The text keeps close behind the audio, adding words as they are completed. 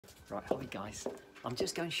Right, hi guys. I'm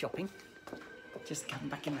just going shopping. Just coming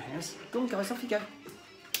back in the house. Go on guys, off you go.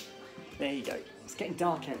 There you go. It's getting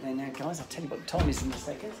dark out there now guys. I'll tell you what the time is in a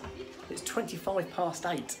second. It's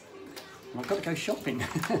 8:25. And I've got to go shopping.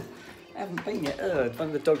 I haven't been yet. One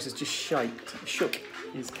of the dogs has just shook.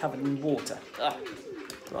 He's covered in water.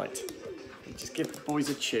 Right. Just give the boys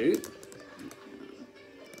a chew.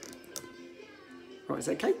 Right, is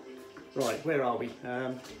that okay? Right, where are we?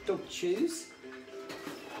 Dog chews.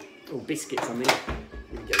 Oh, biscuits on there. Here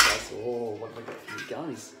we go, guys. Oh, what have I got for you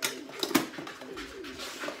guys?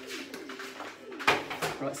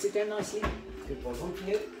 Right, sit down nicely. Good boy, one for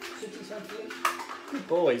you. One for you. Good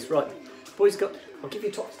boys. Right, boys got. I'll give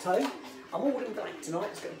you top to toe. I'm all in black tonight.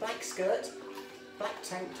 It's got a black skirt, black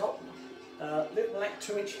tank top, little black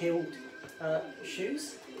 2-inch heeled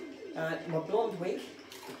shoes. My blonde wig.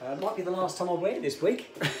 Might be the last time I wear this wig.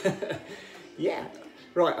 Yeah.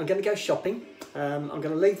 Right, I'm going to go shopping. I'm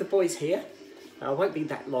going to leave the boys here. I won't be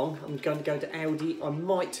that long. I'm going to go to ALDI. I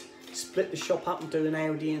might split the shop up and do an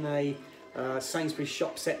ALDI and a Sainsbury's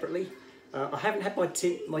shop separately. I haven't had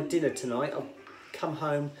my dinner tonight. I've come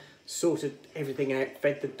home, sorted everything out,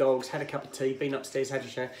 fed the dogs, had a cup of tea, been upstairs, had a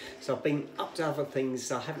shower. So I've been up to other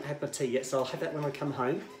things. I haven't had my tea yet, so I'll have that when I come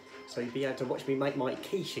home. So you'll be able to watch me make my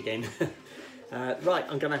quiche again. Right,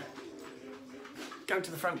 I'm going to go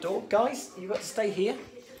to the front door. Guys, you've got to stay here.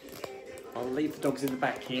 I'll leave the dogs in the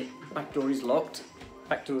back here. Back door is locked.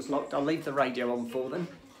 Back door is locked. I'll leave the radio on for them.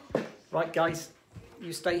 Right, guys,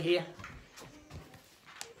 you stay here.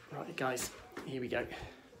 Right, guys, here we go.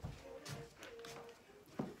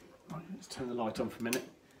 Right, let's turn the light on for a minute.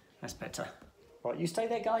 That's better. Right, you stay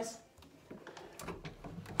there, guys.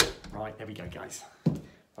 Right, there we go, guys.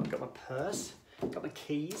 I've got my purse, got my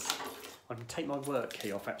keys. I can take my work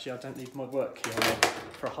key off, actually. I don't need my work key on there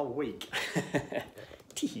for a whole week.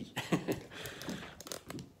 Tee.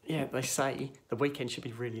 Yeah, they say the weekend should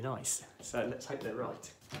be really nice. So let's hope they're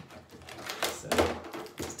right. So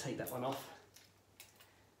let's take that one off.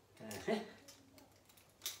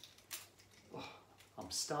 Oh,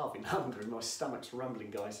 I'm starving, hungry, my stomach's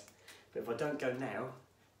rumbling, guys. But if I don't go now,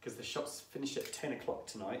 because the shop's finished at 10 o'clock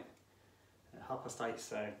tonight, at 8:30,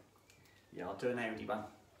 so yeah, I'll do an ALDI one.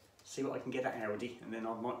 See what I can get at ALDI, and then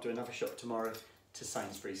I might do another shop tomorrow to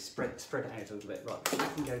Sainsbury's. Spread it out a little bit. Right, so you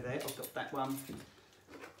can go there. I've got that one.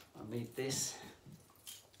 I need this.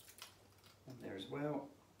 And there as well.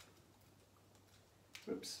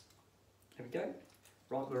 Oops. There we go.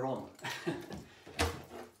 Right, we're on.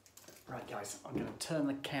 Right, guys, I'm going to turn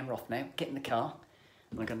the camera off now, get in the car,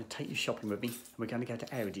 and I'm going to take you shopping with me, and we're going to go to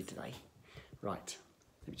ALDI today. Right,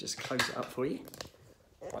 let me just close it up for you.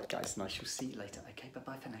 Right, guys, and I shall see you later. Okay,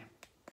 bye-bye for now.